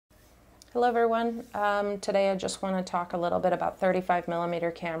Hello everyone. Today I just want to talk a little bit about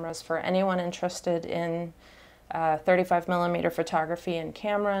 35mm cameras for anyone interested in 35mm photography and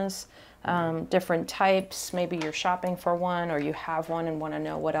cameras, different types. Maybe you're shopping for one or you have one and want to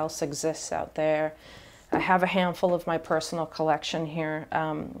know what else exists out there. I have a handful of my personal collection here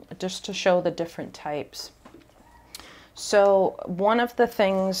just to show the different types. So one of the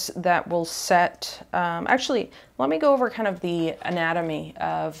things that will set, actually, let me go over kind of the anatomy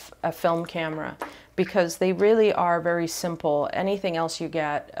of a film camera because they really are very simple. Anything else you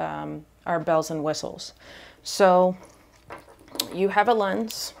get are bells and whistles. So you have a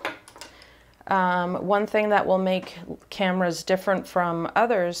lens. One thing that will make cameras different from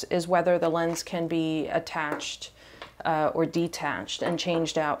others is whether the lens can be attached or detached and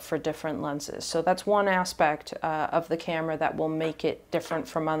changed out for different lenses. So that's one aspect of the camera that will make it different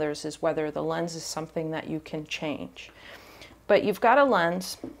from others, is whether the lens is something that you can change. But you've got a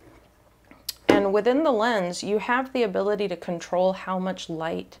lens, and within the lens you have the ability to control how much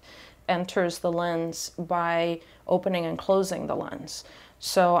light enters the lens by opening and closing the lens.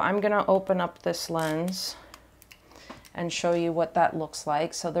 So I'm going to open up this lens and show you what that looks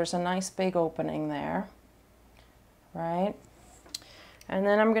like. So there's a nice big opening there. Right? And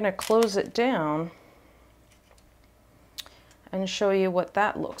then I'm going to close it down and show you what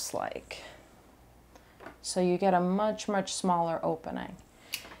that looks like. So you get a much, much smaller opening.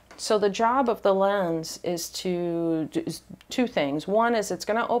 So the job of the lens is to do two things. One is it's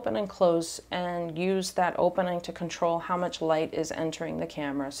going to open and close and use that opening to control how much light is entering the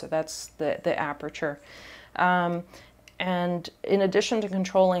camera. So that's the aperture. And in addition to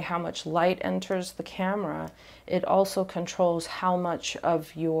controlling how much light enters the camera, it also controls how much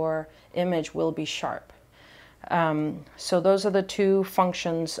of your image will be sharp. So those are the two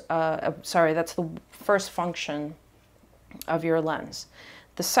functions, sorry, that's the first function of your lens.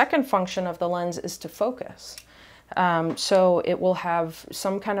 The second function of the lens is to focus. So it will have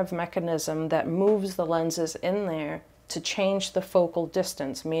some kind of mechanism that moves the lenses in there to change the focal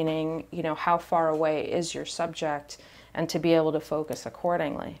distance, meaning, you know, how far away is your subject, and to be able to focus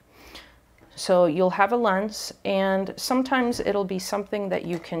accordingly. So you'll have a lens, and sometimes it'll be something that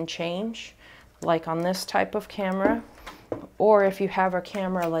you can change, like on this type of camera, or if you have a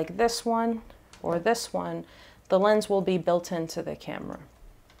camera like this one or this one, the lens will be built into the camera.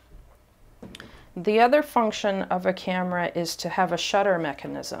 The other function of a camera is to have a shutter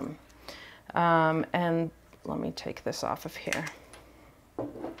mechanism. And let me take this off of here.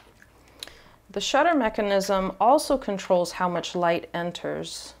 The shutter mechanism also controls how much light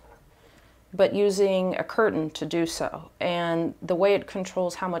enters, but using a curtain to do so. And the way it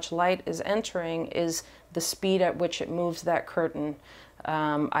controls how much light is entering is the speed at which it moves that curtain,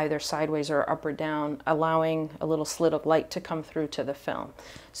 either sideways or up or down, allowing a little slit of light to come through to the film.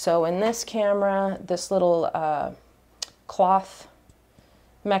 So in this camera, this little cloth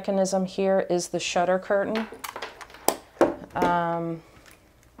mechanism here is the shutter curtain.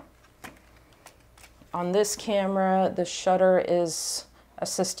 On this camera, the shutter is a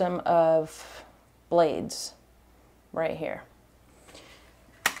system of blades right here.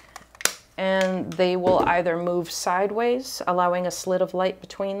 And they will either move sideways, allowing a slit of light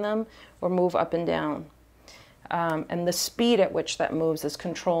between them, or move up and down. And the speed at which that moves is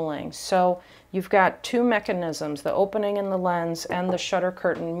controlling. So you've got two mechanisms, the opening in the lens and the shutter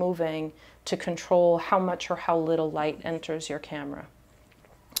curtain moving to control how much or how little light enters your camera.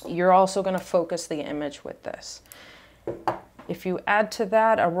 You're also going to focus the image with this. If you add to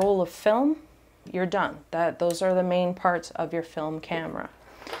that a roll of film, you're done. Those are the main parts of your film camera.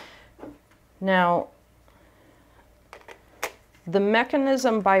 Now, the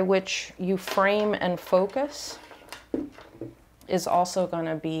mechanism by which you frame and focus is also going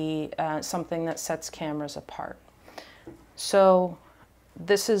to be something that sets cameras apart. So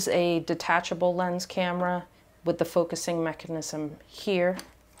this is a detachable lens camera with the focusing mechanism here.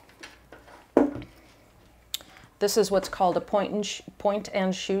 This is what's called a point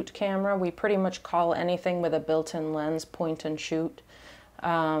and shoot camera. We pretty much call anything with a built-in lens point and shoot.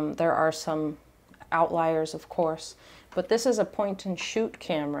 There are some outliers, of course, but this is a point and shoot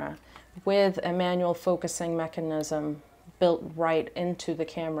camera with a manual focusing mechanism built right into the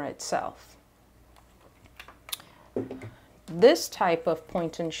camera itself. This type of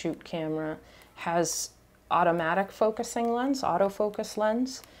point and shoot camera has automatic focusing lens, autofocus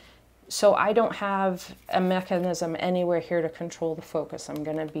lens. So I don't have a mechanism anywhere here to control the focus. I'm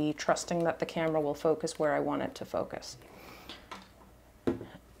going to be trusting that the camera will focus where I want it to focus.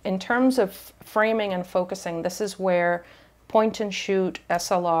 In terms of framing and focusing, this is where point and shoot,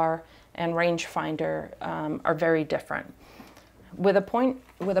 SLR, and rangefinder are very different. With a point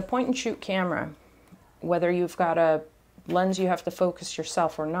with a point and shoot camera, whether you've got a lens you have to focus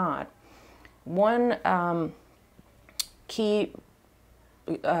yourself or not, one key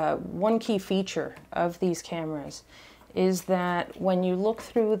feature of these cameras is that when you look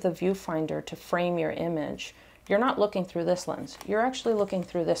through the viewfinder to frame your image, you're not looking through this lens. You're actually looking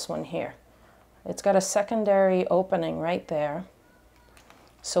through this one here. It's got a secondary opening right there.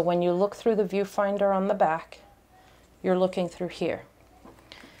 So when you look through the viewfinder on the back, you're looking through here.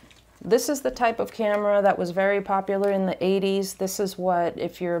 This is the type of camera that was very popular in the 80s. This is what,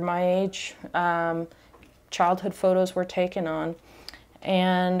 if you're my age, childhood photos were taken on.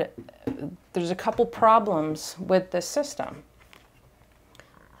 And there's a couple problems with this system.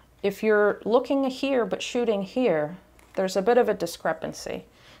 If you're looking here but shooting here, there's a bit of a discrepancy.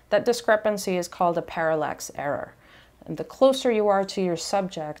 That discrepancy is called a parallax error. And the closer you are to your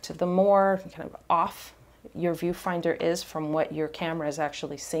subject, the more kind of off your viewfinder is from what your camera is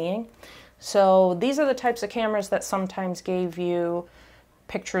actually seeing. So these are the types of cameras that sometimes gave you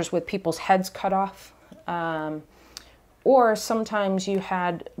pictures with people's heads cut off. Or sometimes you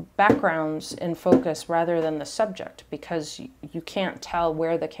had backgrounds in focus rather than the subject because you can't tell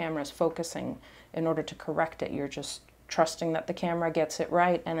where the camera is focusing in order to correct it. You're just trusting that the camera gets it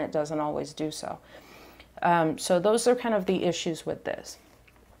right, and it doesn't always do so. So those are kind of the issues with this.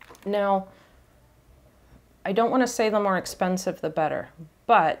 Now, I don't want to say the more expensive the better,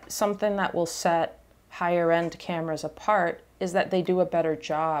 but something that will set higher end cameras apart is that they do a better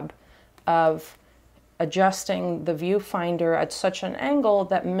job of adjusting the viewfinder at such an angle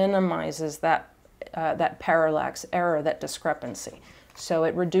that minimizes that parallax error, that discrepancy. So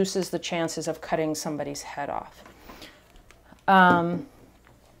it reduces the chances of cutting somebody's head off.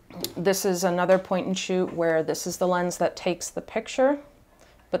 This is another point and shoot where this is the lens that takes the picture,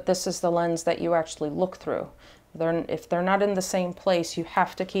 but this is the lens that you actually look through. If they're not in the same place, you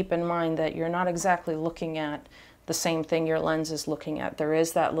have to keep in mind that you're not exactly looking at the same thing your lens is looking at. There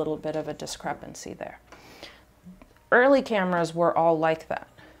is that little bit of a discrepancy there. Early cameras were all like that.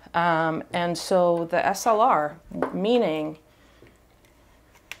 And so the SLR, meaning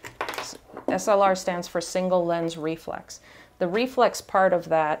SLR stands for single lens reflex. The reflex part of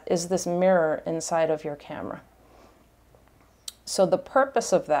that is this mirror inside of your camera. So the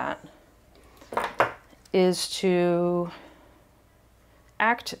purpose of that is to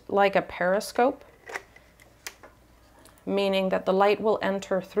act like a periscope, meaning that the light will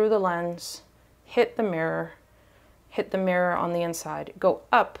enter through the lens, hit the mirror on the inside, go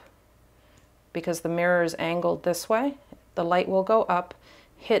up, because the mirror is angled this way. The light will go up,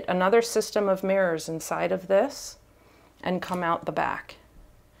 hit another system of mirrors inside of this, and come out the back.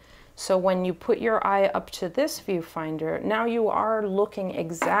 So when you put your eye up to this viewfinder, now you are looking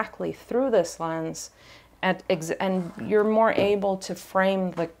exactly through this lens, and you're more able to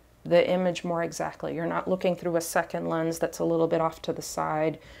frame the image more exactly. You're not looking through a second lens that's a little bit off to the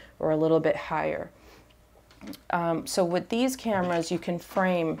side or a little bit higher. So with these cameras, you can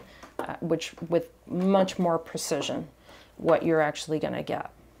frame with much more precision what you're actually going to get.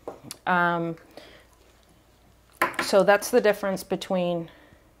 So that's the difference between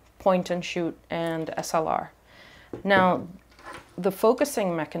point and shoot and SLR. Now, the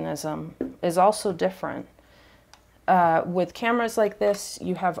focusing mechanism is also different. With cameras like this,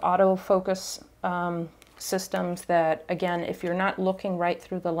 you have autofocus systems that, again, if you're not looking right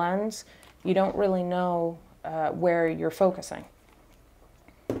through the lens, you don't really know where you're focusing.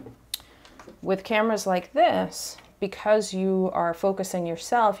 With cameras like this, because you are focusing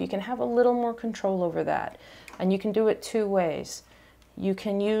yourself, you can have a little more control over that. And you can do it two ways. You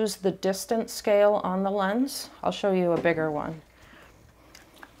can use the distance scale on the lens. I'll show you a bigger one.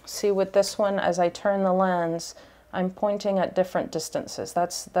 See, with this one, as I turn the lens, I'm pointing at different distances.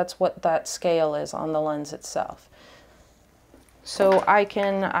 That's what that scale is on the lens itself. So I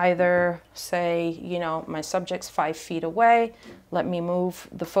can either say, you know, my subject's 5 feet away, let me move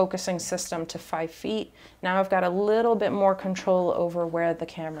the focusing system to 5 feet. Now I've got a little bit more control over where the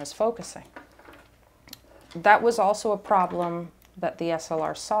camera's focusing. That was also a problem that the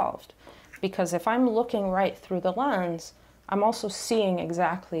SLR solved, because if I'm looking right through the lens, I'm also seeing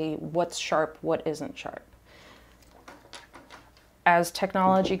exactly what's sharp, what isn't sharp. As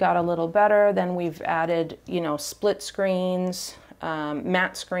technology got a little better, then we've added, you know, split screens,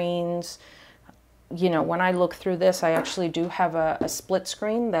 matte screens. You know, when I look through this, I actually do have a split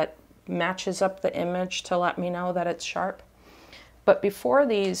screen that matches up the image to let me know that it's sharp. But before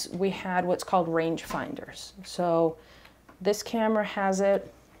these, we had what's called rangefinders. So this camera has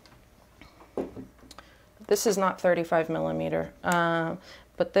it. This is not 35 millimeter,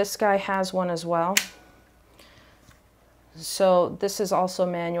 but this guy has one as well. So this is also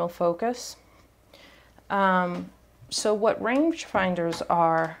manual focus. So what rangefinders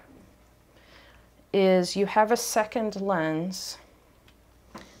are is you have a second lens.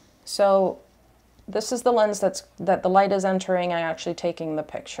 So this is the lens that the light is entering and actually taking the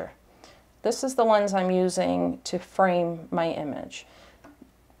picture. This is the lens I'm using to frame my image.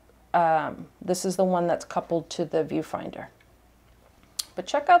 This is the one that's coupled to the viewfinder. But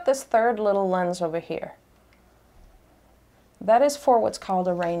check out this third little lens over here. That is for what's called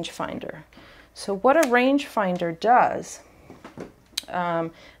a rangefinder. So what a rangefinder does,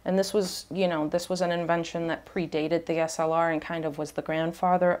 and this was, this was an invention that predated the SLR and kind of was the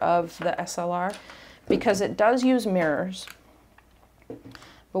grandfather of the SLR, because it does use mirrors.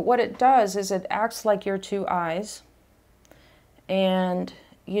 But what it does is it acts like your two eyes. And,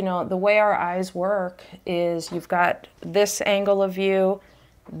 the way our eyes work is you've got this angle of view,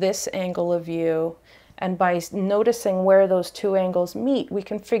 this angle of view, and by noticing where those two angles meet, we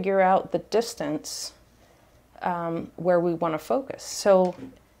can figure out the distance where we want to focus. So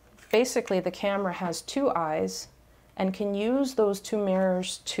basically the camera has two eyes and can use those two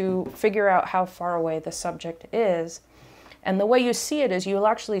mirrors to figure out how far away the subject is. And the way you see it is you'll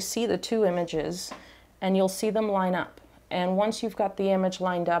actually see the two images and you'll see them line up. And once you've got the image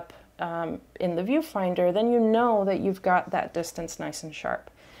lined up in the viewfinder, then you know that you've got that distance nice and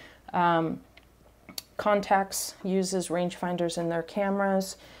sharp. Contax uses rangefinders in their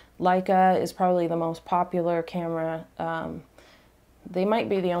cameras. Leica is probably the most popular camera. They might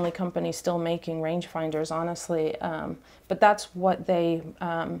be the only company still making rangefinders, honestly, but that's what they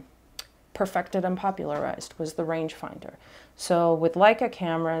perfected and popularized, was the rangefinder. So with Leica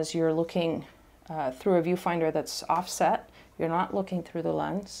cameras, you're looking through a viewfinder that's offset. You're not looking through the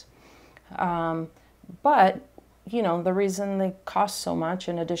lens. But the reason they cost so much,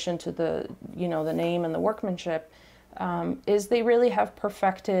 in addition to the, the name and the workmanship, is they really have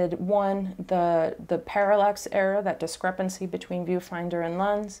perfected, one, the parallax error, that discrepancy between viewfinder and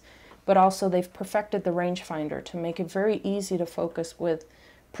lens, but also they've perfected the rangefinder to make it very easy to focus with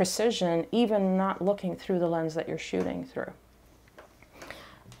precision, even not looking through the lens that you're shooting through.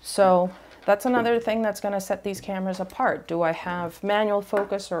 So that's another thing that's going to set these cameras apart. Do I have manual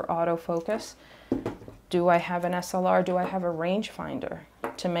focus or autofocus? Do I have an SLR? Do I have a rangefinder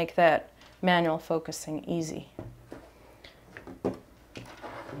to make that manual focusing easy?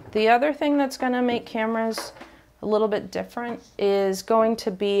 The other thing that's going to make cameras a little bit different is going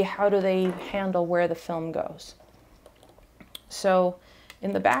to be how do they handle where the film goes. So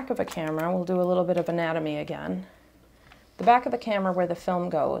in the back of a camera, we'll do a little bit of anatomy again. The back of the camera where the film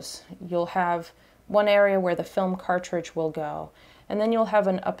goes, you'll have one area where the film cartridge will go, and then you'll have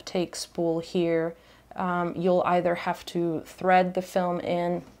an uptake spool here. You'll either have to thread the film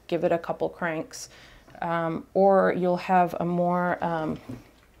in, give it a couple cranks, or you'll have a more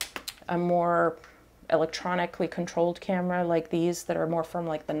electronically controlled camera like these that are more from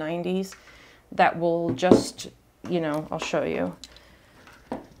like the 90s that will just, I'll show you.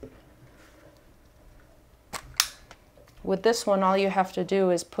 With this one, all you have to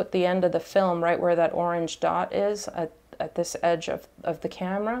do is put the end of the film right where that orange dot is at this edge of the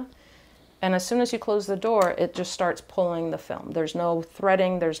camera. And as soon as you close the door, it just starts pulling the film. There's no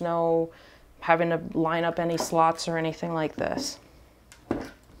threading, there's no having to line up any slots or anything like this.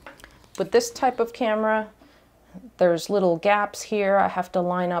 With this type of camera, there's little gaps here. I have to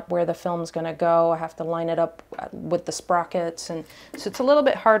line up where the film's gonna go. I have to line it up with the sprockets. And so it's a little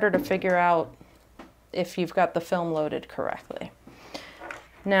bit harder to figure out if you've got the film loaded correctly.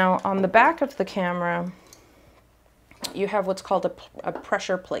 Now, on the back of the camera, you have what's called a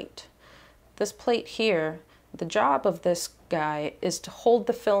pressure plate. This plate here, the job of this guy is to hold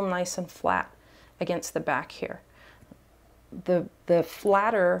the film nice and flat against the back here. The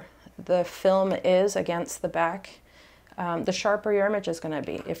flatter the film is against the back, the sharper your image is going to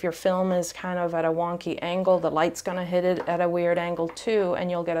be. If your film is kind of at a wonky angle, the light's going to hit it at a weird angle too,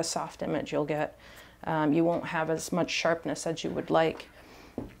 and you'll get a soft image. You won't have as much sharpness as you would like.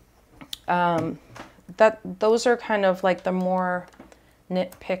 Those are kind of like the more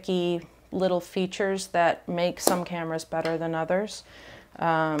nitpicky little features that make some cameras better than others.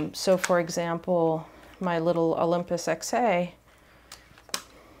 So for example, my little Olympus XA,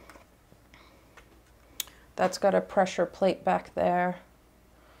 that's got a pressure plate back there.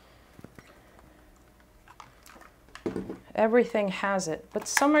 Everything has it, but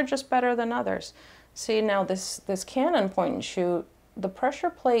some are just better than others. See, now this Canon point and shoot, the pressure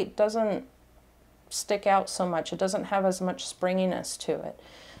plate doesn't stick out so much. It doesn't have as much springiness to it.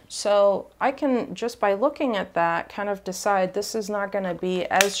 So I can, just by looking at that, kind of decide this is not going to be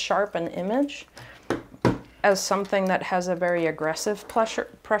as sharp an image as something that has a very aggressive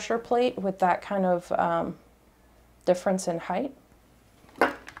pressure plate with that kind of difference in height,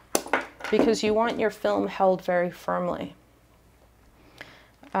 because you want your film held very firmly.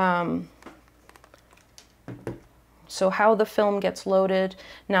 So how the film gets loaded.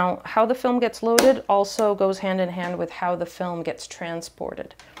 Now, how the film gets loaded also goes hand in hand with how the film gets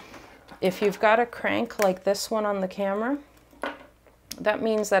transported. If you've got a crank like this one on the camera, that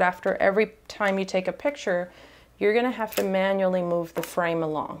means that after every time you take a picture, you're going to have to manually move the frame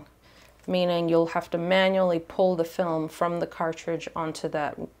along, meaning you'll have to manually pull the film from the cartridge onto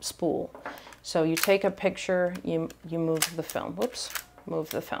that spool. So you take a picture, you move the film. Whoops, move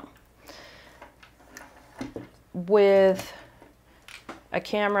the film. With a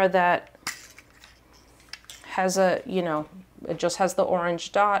camera that has a, you know, it just has the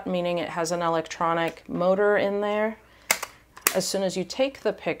orange dot, meaning it has an electronic motor in there. As soon as you take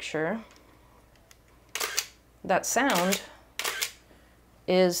the picture, that sound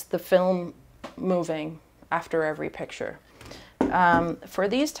is the film moving after every picture. For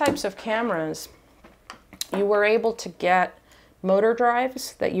these types of cameras, you were able to get motor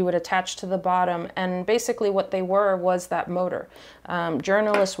drives that you would attach to the bottom, and basically what they were was that motor.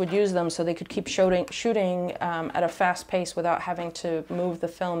 Journalists would use them so they could keep shooting at a fast pace without having to move the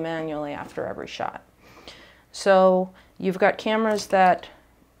film manually after every shot. So you've got cameras that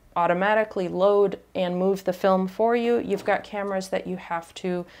automatically load and move the film for you. You've got cameras that you have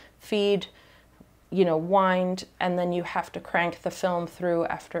to feed, you know, wind, and then you have to crank the film through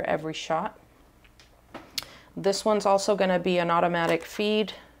after every shot. This one's also going to be an automatic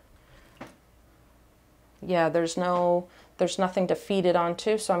feed. Yeah, there's nothing to feed it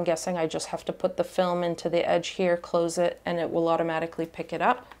onto, so I'm guessing I just have to put the film into the edge here, close it, and it will automatically pick it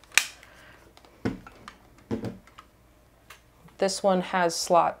up. This one has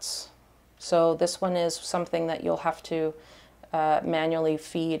slots, so this one is something that you'll have to manually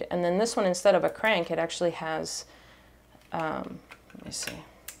feed. And then this one, instead of a crank, it actually has, let me see.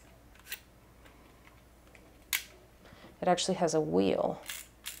 It actually has a wheel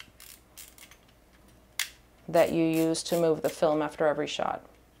that you use to move the film after every shot.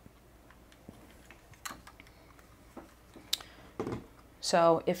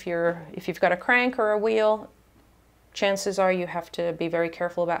 So if you've got a crank or a wheel, chances are you have to be very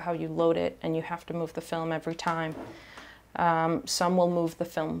careful about how you load it, and you have to move the film every time. Some will move the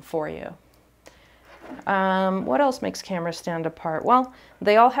film for you. What else makes cameras stand apart? Well,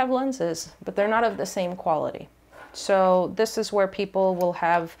 they all have lenses, but they're not of the same quality. So this is where people will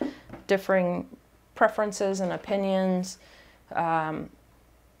have differing preferences and opinions.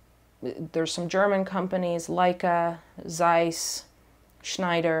 There's some German companies, Leica, Zeiss,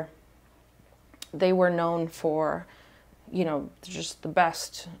 Schneider. They were known for, you know, just the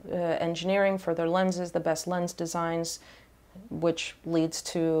best engineering for their lenses, the best lens designs, which leads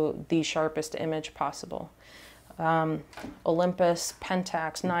to the sharpest image possible. Olympus,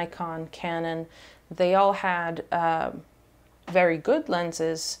 Pentax, Nikon, Canon, they all had very good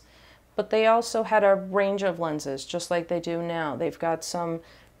lenses, but they also had a range of lenses, just like they do now. They've got some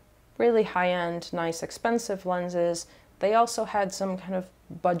really high-end, nice, expensive lenses. They also had some kind of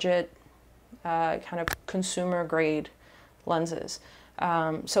budget, kind of consumer-grade lenses.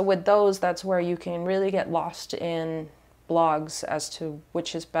 So with those, that's where you can really get lost in blogs as to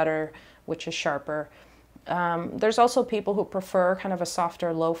which is better, which is sharper. There's also people who prefer kind of a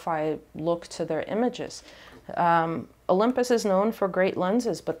softer lo-fi look to their images. Olympus is known for great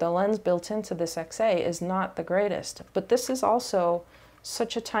lenses, but the lens built into this XA is not the greatest. But this is also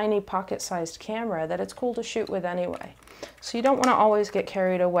such a tiny pocket-sized camera that it's cool to shoot with anyway. So you don't want to always get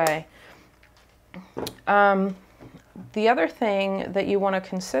carried away. The other thing that you want to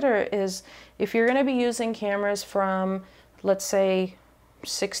consider is if you're going to be using cameras from, let's say,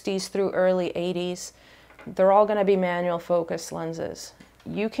 60s through early 80s, they're all going to be manual focus lenses.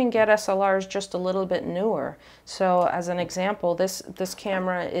 You can get SLRs just a little bit newer. So as an example, this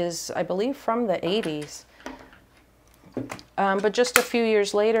camera is, I believe, from the 80s. But just a few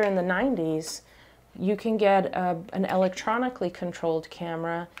years later in the 90s, you can get an electronically controlled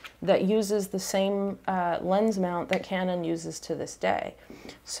camera that uses the same lens mount that Canon uses to this day.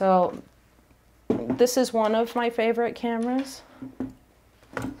 So this is one of my favorite cameras.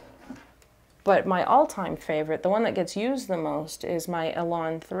 But my all-time favorite, the one that gets used the most, is my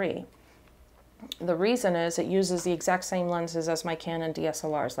Elan 3. The reason is it uses the exact same lenses as my Canon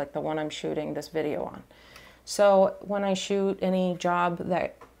DSLRs, like the one I'm shooting this video on. So when I shoot any job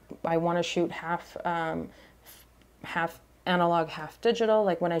that I want to shoot half analog, half digital,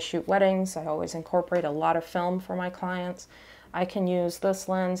 like when I shoot weddings, I always incorporate a lot of film for my clients. I can use this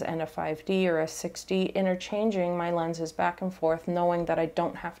lens and a 5D or a 6D, interchanging my lenses back and forth, knowing that I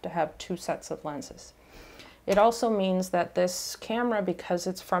don't have to have two sets of lenses. It also means that this camera, because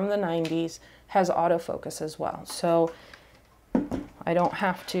it's from the 90s, has autofocus as well. So I don't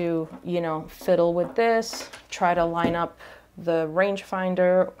have to, you know, fiddle with this, try to line up the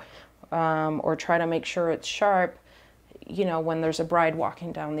rangefinder, or try to make sure it's sharp, you know, when there's a bride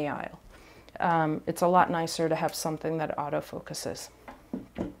walking down the aisle. It's a lot nicer to have something that autofocuses.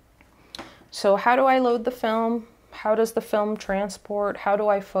 So how do I load the film? How does the film transport? How do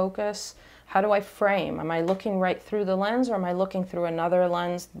I focus? How do I frame? Am I looking right through the lens, or am I looking through another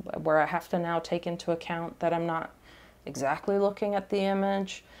lens where I have to now take into account that I'm not exactly looking at the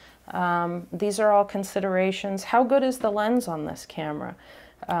image? These are all considerations. How good is the lens on this camera?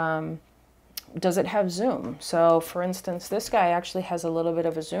 Does it have zoom? So for instance, this guy actually has a little bit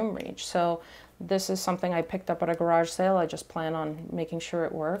of a zoom reach. So this is something I picked up at a garage sale. I just plan on making sure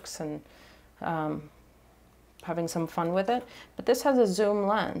it works and having some fun with it. But this has a zoom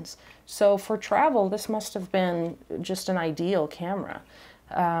lens. So for travel, this must have been just an ideal camera.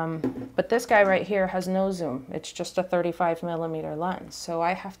 But this guy right here has no zoom. It's just a 35mm lens. So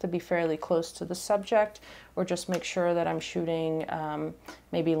I have to be fairly close to the subject, or just make sure that I'm shooting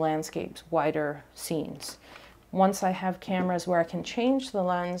maybe landscapes, wider scenes. Once I have cameras where I can change the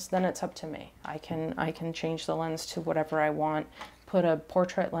lens, then it's up to me. I can change the lens to whatever I want, put a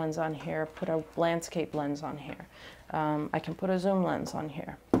portrait lens on here, put a landscape lens on here. I can put a zoom lens on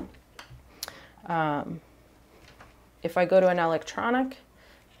here. If I go to an electronic,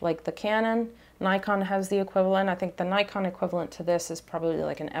 like the Canon, Nikon has the equivalent. I think the Nikon equivalent to this is probably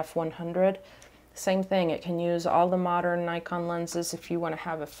like an f100. Same thing, it can use all the modern Nikon lenses if you want to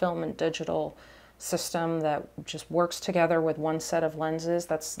have a film and digital system that just works together with one set of lenses.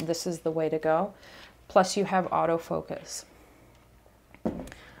 This is the way to go. Plus you have autofocus.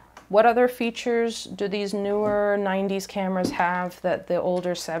 What other features do these newer 90s cameras have that the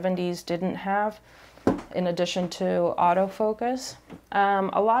older 70s didn't have? In addition to autofocus,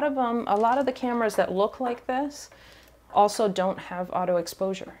 a lot of the cameras that look like this also don't have auto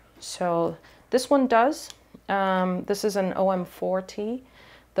exposure. So this one does. This is an OM4T.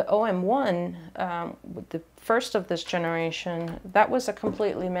 The OM1, the first of this generation, that was a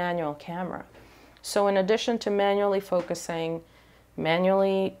completely manual camera. So in addition to manually focusing,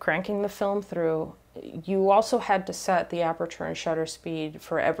 manually cranking the film through, you also had to set the aperture and shutter speed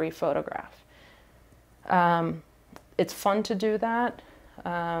for every photograph. It's fun to do that.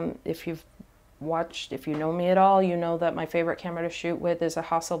 If you know me at all, you know that my favorite camera to shoot with is a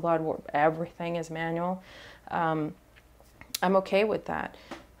Hasselblad where everything is manual. I'm okay with that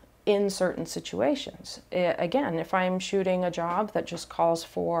in certain situations. Again, if I'm shooting a job that just calls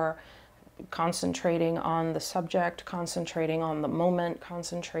for concentrating on the subject, concentrating on the moment,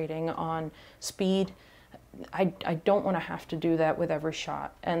 concentrating on speed, I don't want to have to do that with every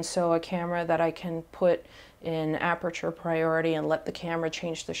shot. And so a camera that I can put in aperture priority and let the camera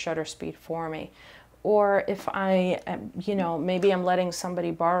change the shutter speed for me. Or if I, you know, maybe I'm letting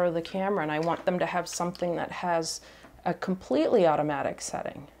somebody borrow the camera and I want them to have something that has a completely automatic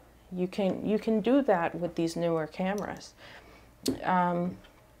setting. You can do that with these newer cameras.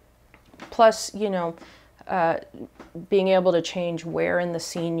 Plus, you know, being able to change where in the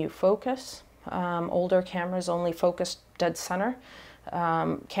scene you focus. Older cameras only focus dead center.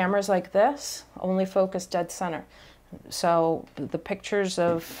 Cameras like this only focus dead center. So the pictures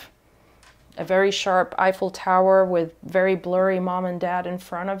of a very sharp Eiffel Tower with very blurry mom and dad in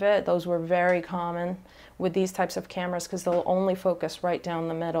front of it, those were very common with these types of cameras because they'll only focus right down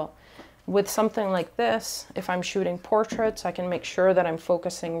the middle. With something like this, if I'm shooting portraits, I can make sure that I'm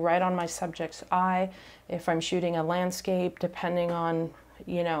focusing right on my subject's eye. If I'm shooting a landscape, depending on,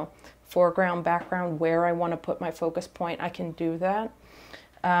 you know, foreground, background, where I want to put my focus point, I can do that.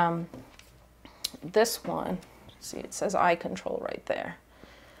 This one, see, it says eye control right there.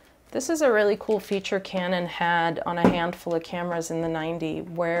 This is a really cool feature Canon had on a handful of cameras in the 90s,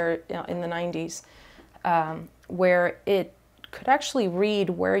 where it could actually read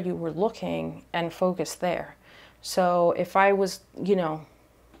where you were looking and focus there. So if I was, you know,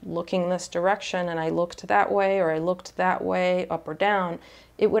 looking this direction and I looked that way or I looked that way, up or down,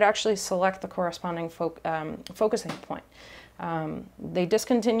 it would actually select the corresponding focusing point. They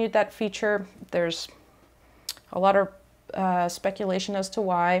discontinued that feature. There's a lot of speculation as to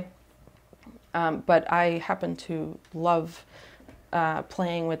why, but I happen to love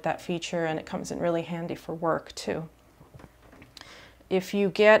playing with that feature, and it comes in really handy for work too. If you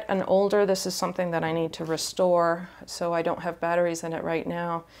get an older, this is something that I need to restore, so I don't have batteries in it right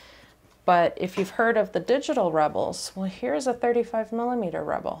now, But if you've heard of the digital Rebels, well, here's a 35 millimeter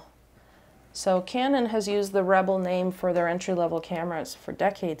Rebel. So Canon has used the Rebel name for their entry-level cameras for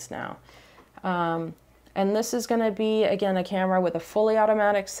decades now. And this is going to be, again, a camera with a fully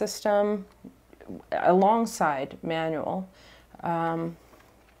automatic system alongside manual.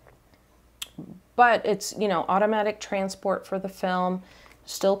 But it's, you know, automatic transport for the film,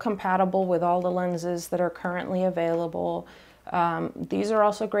 still compatible with all the lenses that are currently available. These are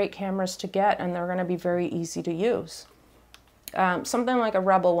also great cameras to get, and they're going to be very easy to use. Something like a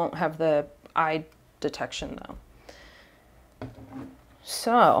Rebel won't have the eye detection though.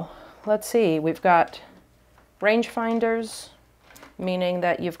 So let's see, we've got rangefinders, meaning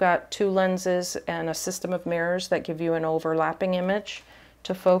that you've got two lenses and a system of mirrors that give you an overlapping image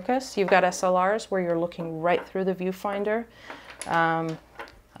to focus. You've got SLRs where you're looking right through the viewfinder.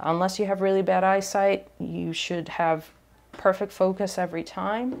 Unless you have really bad eyesight, you should have perfect focus every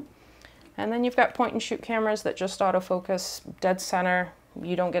time. And then you've got point and shoot cameras that just autofocus dead center.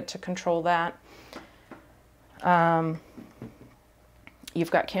 You don't get to control that. You've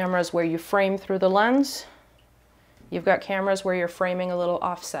got cameras where you frame through the lens. You've got cameras where you're framing a little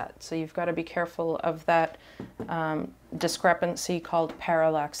offset. So you've got to be careful of that discrepancy called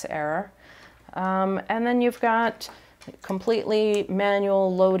parallax error. And then you've got completely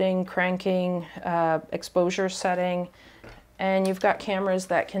manual loading, cranking, exposure setting. And you've got cameras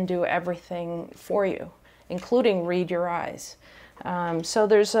that can do everything for you, including read your eyes. So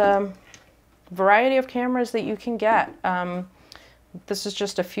there's a variety of cameras that you can get. This is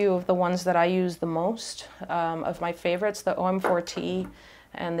just a few of the ones that I use the most. Of my favorites, the OM4T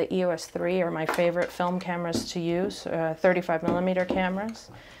and the EOS 3 are my favorite film cameras to use, 35 millimeter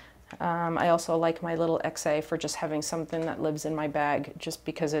cameras. I also like my little XA for just having something that lives in my bag, just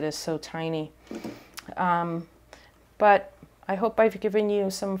because it is so tiny. But I hope I've given you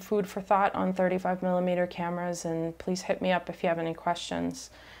some food for thought on 35 millimeter cameras, and please hit me up if you have any questions.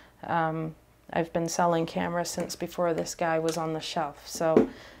 I've been selling cameras since before this guy was on the shelf, so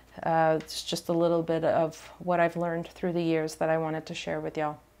it's just a little bit of what I've learned through the years that I wanted to share with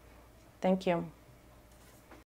y'all. Thank you.